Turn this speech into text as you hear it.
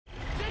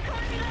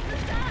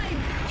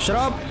Shut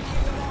up.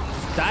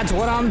 That's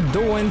what I'm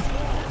doing.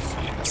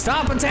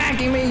 Stop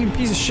attacking me, you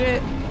piece of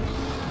shit.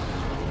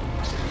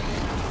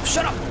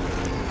 Shut up.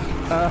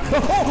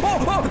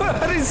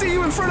 I didn't see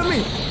you in front of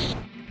me.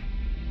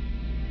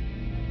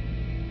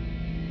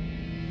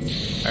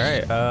 All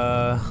right,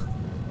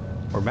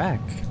 we're back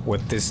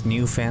with this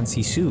new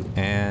fancy suit,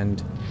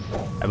 and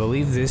I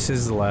believe this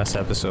is the last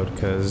episode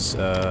because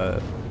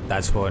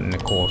that's what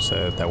Nicole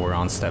said, that we're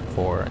on step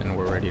 4 and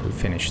we're ready to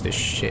finish this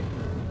shit.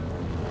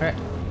 All right,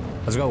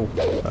 let's go.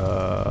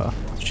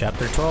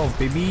 Chapter 12,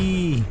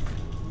 baby.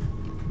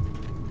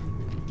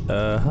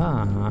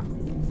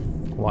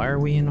 Why are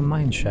we in a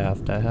mine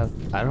shaft? I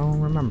don't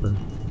remember.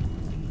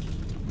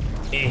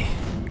 Come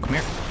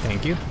here.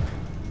 Thank you.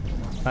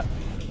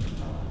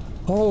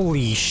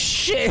 Holy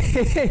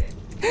shit!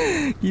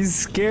 You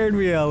scared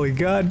me, Ellie.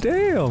 God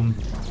damn.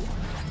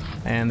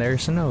 And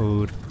there's an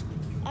ode.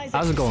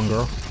 How's it going,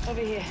 girl? Over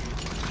here.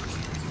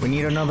 We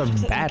need another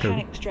battery. The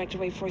mechanic dragged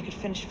away before he could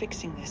finish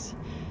fixing this.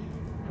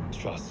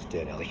 Strauss is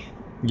dead, Ellie.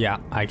 Yeah,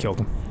 I killed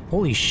him.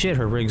 Holy shit,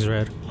 her rig's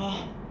red.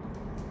 Oh,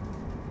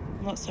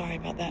 I'm not sorry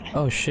about that.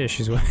 Oh shit,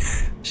 she's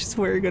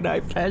wearing an eye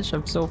patch.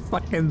 I'm so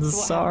fucking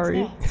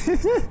sorry. I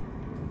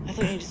thought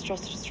you needed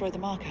Strauss to destroy the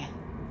marker.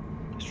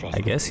 Strauss I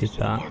guess he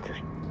thought. Marker.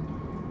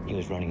 He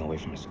was running away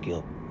from his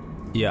guild.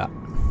 Yeah.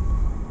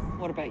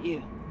 What about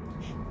you?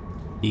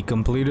 He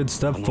completed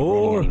step I'm not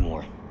 4. running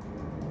anymore.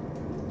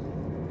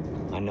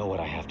 I know what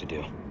I have to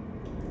do.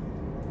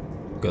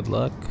 Good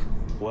luck.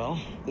 Well,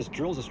 this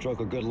drill's a stroke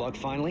of good luck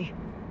finally.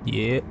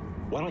 Yeah.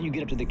 Why don't you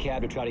get up to the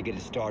cab to try to get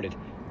it started?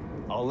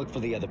 I'll look for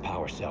the other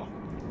power cell.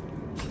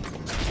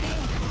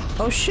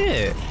 Oh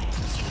shit.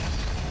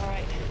 All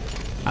right.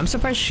 I'm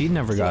surprised she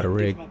never got a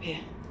rig. From up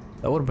here.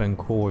 That would have been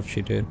cool if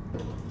she did.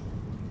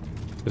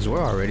 Because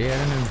we're already at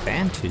an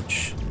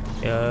advantage.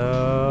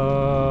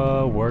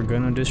 We're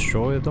gonna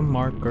destroy the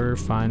marker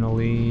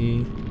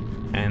finally.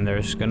 And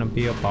there's gonna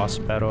be a boss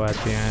battle at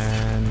the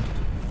end.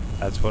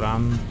 That's what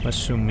I'm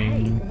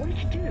assuming. Hey, what did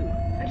you do?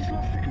 I just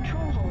lost the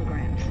control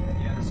holograms.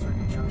 Yeah, the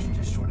circuit junction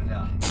just shorted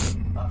out.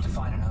 I'll have to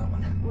find another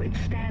one. Well, it's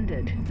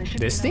standard. There should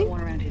This be thing?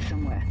 another one around here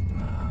somewhere.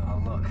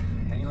 I'll look.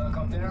 Any luck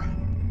up there?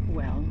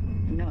 Well,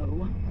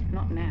 no,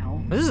 not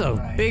now. This is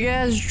a big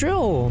ass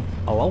drill.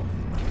 Hello?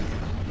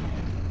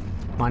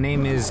 My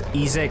name is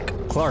Isaac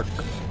Clark.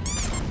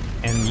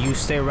 And you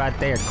stay right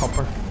there,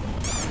 copper.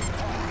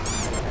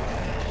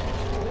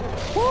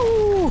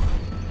 Woo!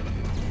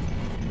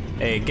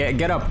 Hey,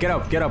 get up.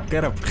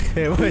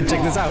 Hey, wait,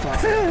 check this out.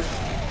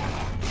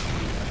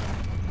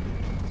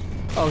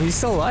 Oh, he's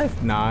still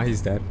alive? Nah,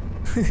 he's dead.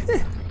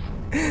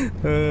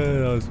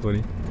 That was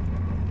funny.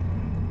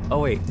 Oh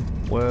wait,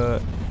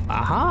 what?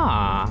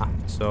 Aha!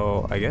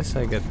 So I guess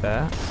I get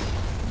that.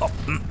 Oh,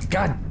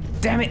 god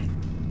damn it!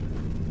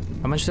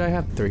 How much do I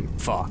have? 3.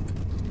 Fuck.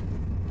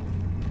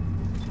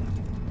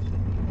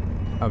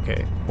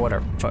 Okay,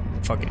 whatever.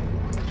 Fuck it.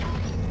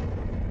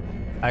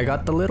 I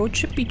got the little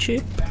chippy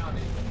chip.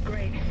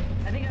 Great.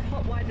 I think I've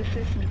hot-wired the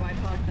system to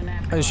bypass the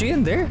nav. Is she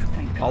in there?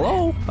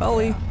 Hello,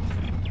 Ellie.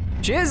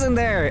 She is in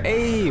there.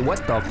 Hey,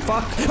 what the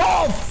fuck?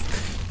 Oh,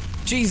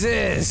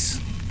 Jesus!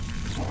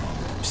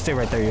 Stay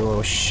right there, you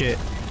little shit.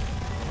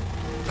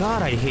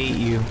 God, I hate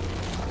you.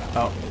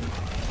 Oh.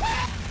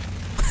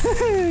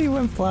 He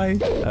went flying.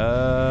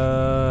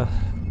 Well,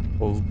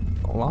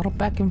 a lot of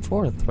back and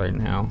forth right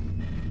now.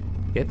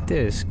 Get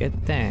this,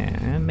 get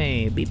that.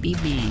 Maybe,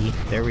 beep.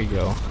 There we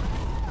go.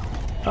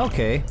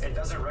 Okay. It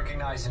doesn't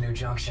recognize a new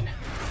junction.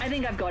 I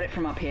think I've got it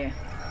from up here.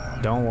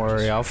 Don't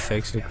worry, I'll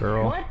fix it,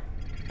 girl. What?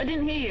 I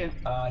didn't hear you.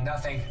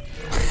 Nothing.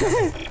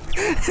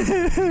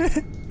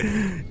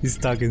 He's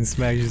talking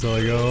smack. He's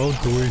like, oh,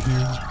 I'll do it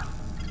here.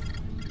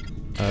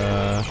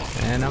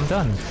 And I'm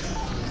done.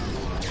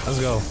 Let's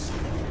go.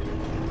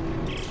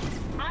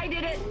 I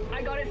did it.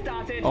 I got it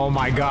started. Oh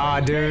my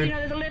god, You dude. know,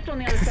 there's a lift on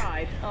the other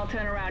side. I'll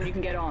turn around. You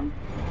can get on.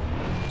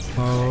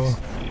 Oh,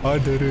 I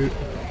did it.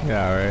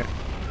 Yeah, alright.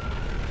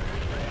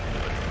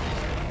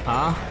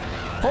 Huh?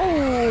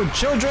 Oh,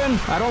 children!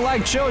 I don't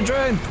like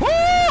children! Woo!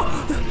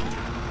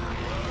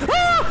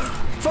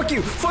 Ah! Fuck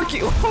you!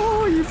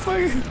 Oh, you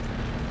fucking...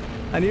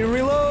 I need to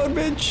reload,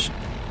 bitch!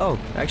 Oh,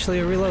 actually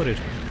I reloaded.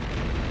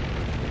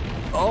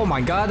 Oh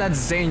my god,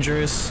 that's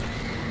dangerous.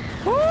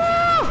 Woo!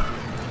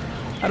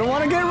 I don't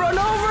want to get run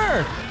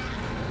over!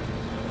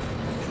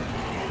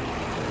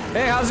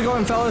 Hey, how's it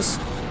going, fellas?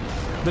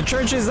 The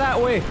church is that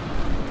way.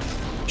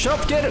 Shut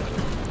up, get it!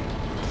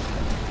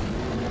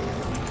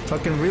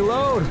 Fucking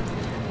reload!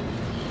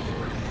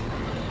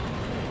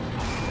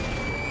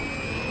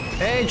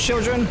 Hey,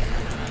 children!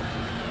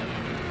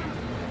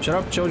 Shut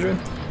up, children.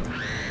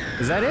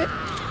 Is that it?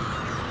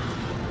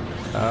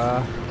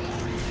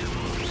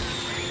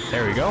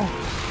 There we go.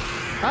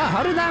 Ah,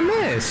 how did that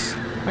miss?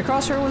 My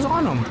crosshair was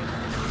on him.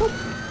 Boop.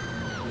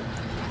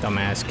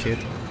 Dumbass kid.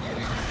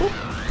 Boop,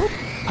 boop.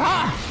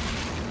 Ah!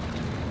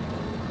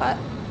 What?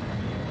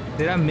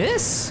 Did I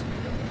miss?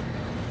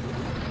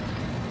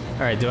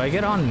 Alright, do I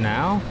get on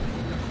now?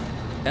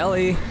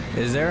 Ellie,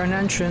 is there an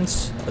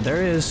entrance? Oh,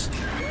 there is.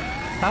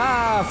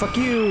 Ah, fuck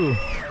you!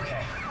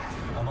 Okay,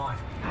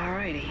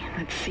 Alrighty,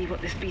 let's see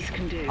what this beast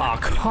can do. Oh,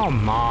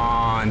 come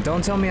on.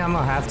 Don't tell me I'm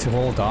gonna have to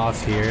hold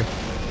off here.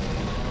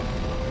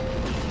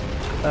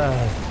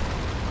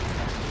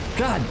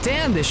 God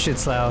damn, this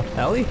shit's loud.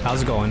 Ellie,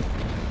 how's it going?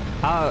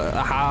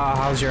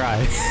 How's your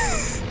eye?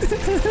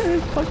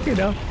 Fucking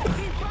hell.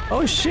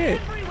 Oh shit.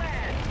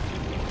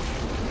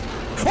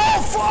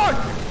 Oh fuck!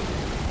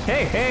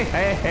 Hey.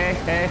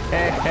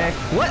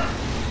 What?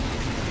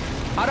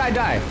 How'd I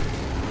die?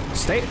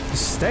 Stay.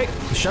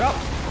 Shut up.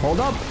 Hold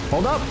up.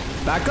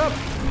 Back up.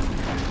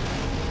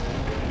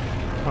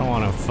 I don't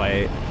want to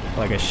fight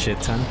like a shit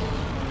ton.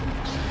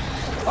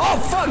 Oh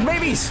fuck,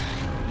 babies!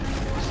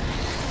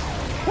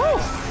 Woo!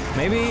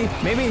 Maybe.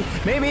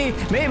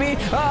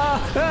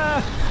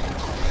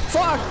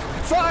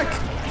 Fuck!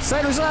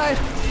 Side to side.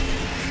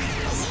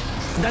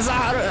 That's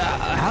not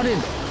how did.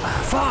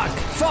 Fuck!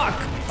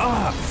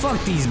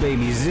 Fuck these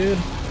babies, dude.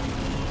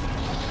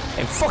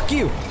 And fuck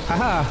you!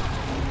 Haha.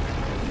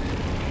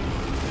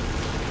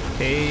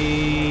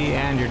 Hey,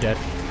 and you're dead.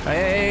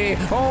 Hey!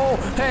 Oh!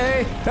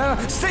 Hey!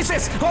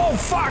 Stasis! Oh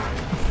fuck!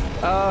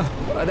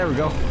 There we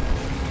go.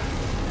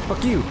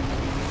 Fuck you!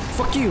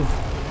 Fuck you!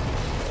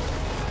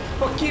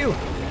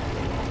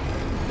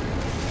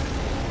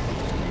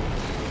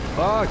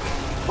 Fuck!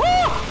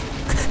 Oh!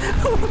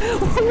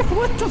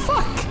 What the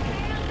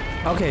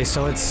fuck? Okay,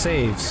 so it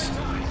saves.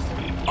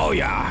 Oh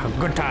yeah,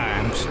 good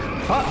times.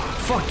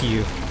 Fuck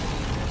you,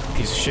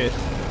 piece of shit.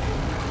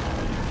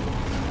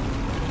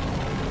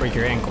 Break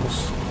your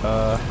ankles.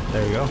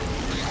 There you go.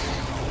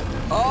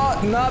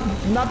 Oh,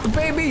 not the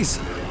babies.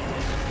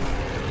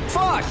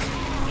 Fuck.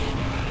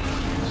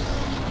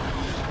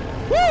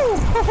 Woo!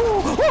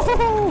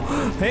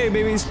 Hey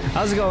babies,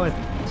 how's it going?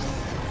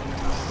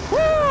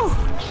 Woo!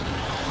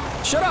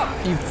 Shut up,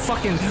 you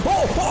fucking.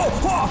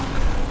 Oh!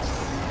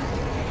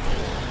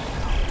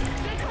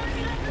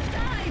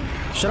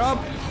 Shut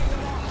up!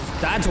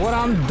 That's what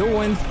I'm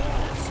doing.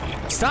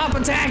 Stop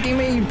attacking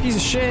me, you piece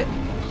of shit!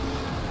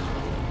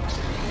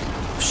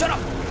 Shut up!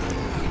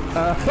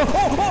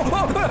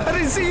 I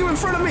didn't see you in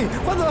front of me!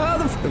 What the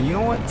hell? You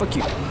know what? Fuck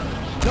you.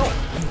 No!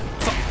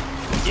 Fuck.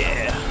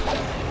 Yeah!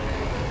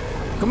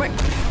 Come here!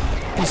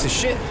 Piece of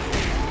shit!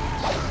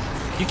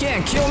 You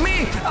can't kill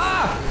me!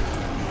 Ah!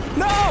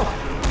 No!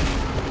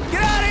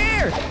 Get out of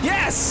here!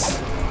 Yes!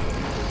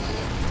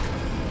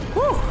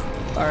 Woo!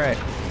 Alright,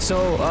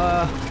 so,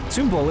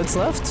 2 bullets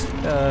left.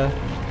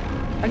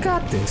 I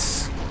got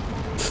this.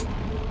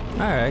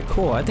 Alright,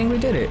 cool. I think we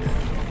did it.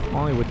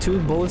 Only with 2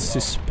 bullets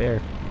to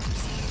spare.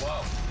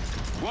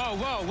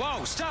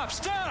 Whoa! Stop!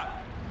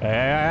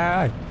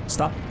 Hey,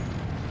 stop.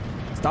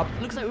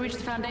 Looks like we reached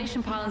the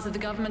foundation pylons of the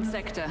government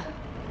sector.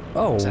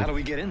 Oh, So how do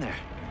we get in there?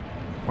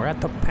 we're at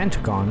the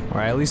Pentagon,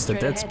 or at least the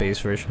Straight Dead ahead. Space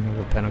version of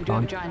the We do have a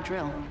Pentagon. giant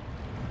drill.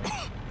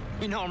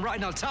 You know I'm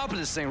riding on top of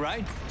this thing,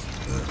 right?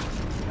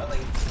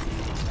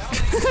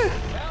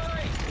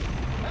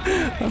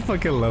 I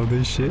fucking love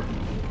this shit.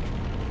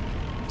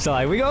 So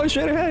like, we go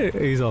straight ahead.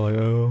 He's all like,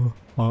 oh,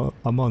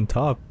 I'm on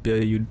top. Yeah,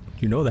 you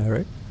know that,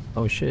 right?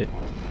 Oh shit.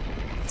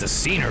 The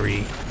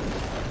scenery.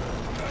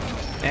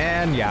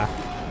 And yeah,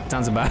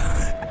 sounds about.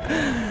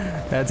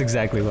 That's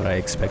exactly what I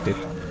expected.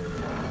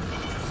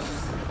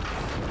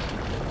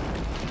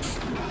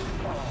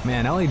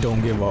 Man, Ellie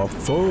don't give a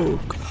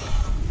fuck.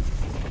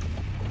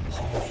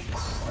 Holy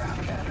crap,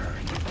 that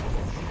hurt.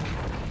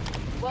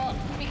 Well,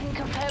 we can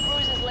compare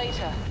bruises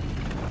later.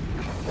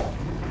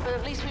 But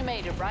at least we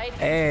made it, right?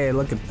 Hey,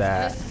 look at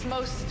that. This is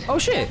most Oh,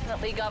 shit.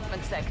 definitely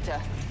government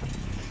sector.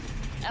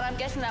 And I'm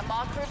guessing that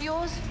marker of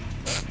yours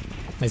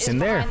It's is in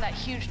there. behind that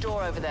huge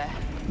door over there.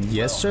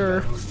 Yes, We sir.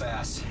 gotta move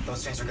fast.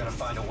 Those things are gonna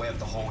find a way up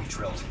the hole we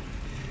drilled.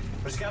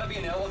 There's gotta be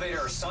an elevator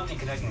or something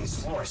connecting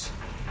these floors.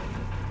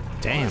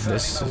 Damn,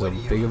 this is a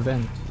big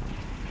event.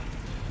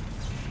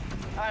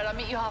 Alright, I'll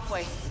meet you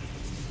halfway.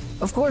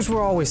 Of course,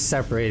 we're always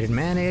separated,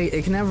 man.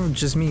 It can never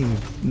just mean.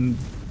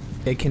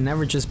 It can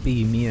never just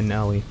be me and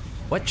Ellie.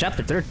 What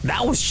chapter 3?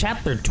 That was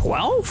chapter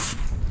 12?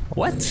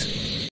 What?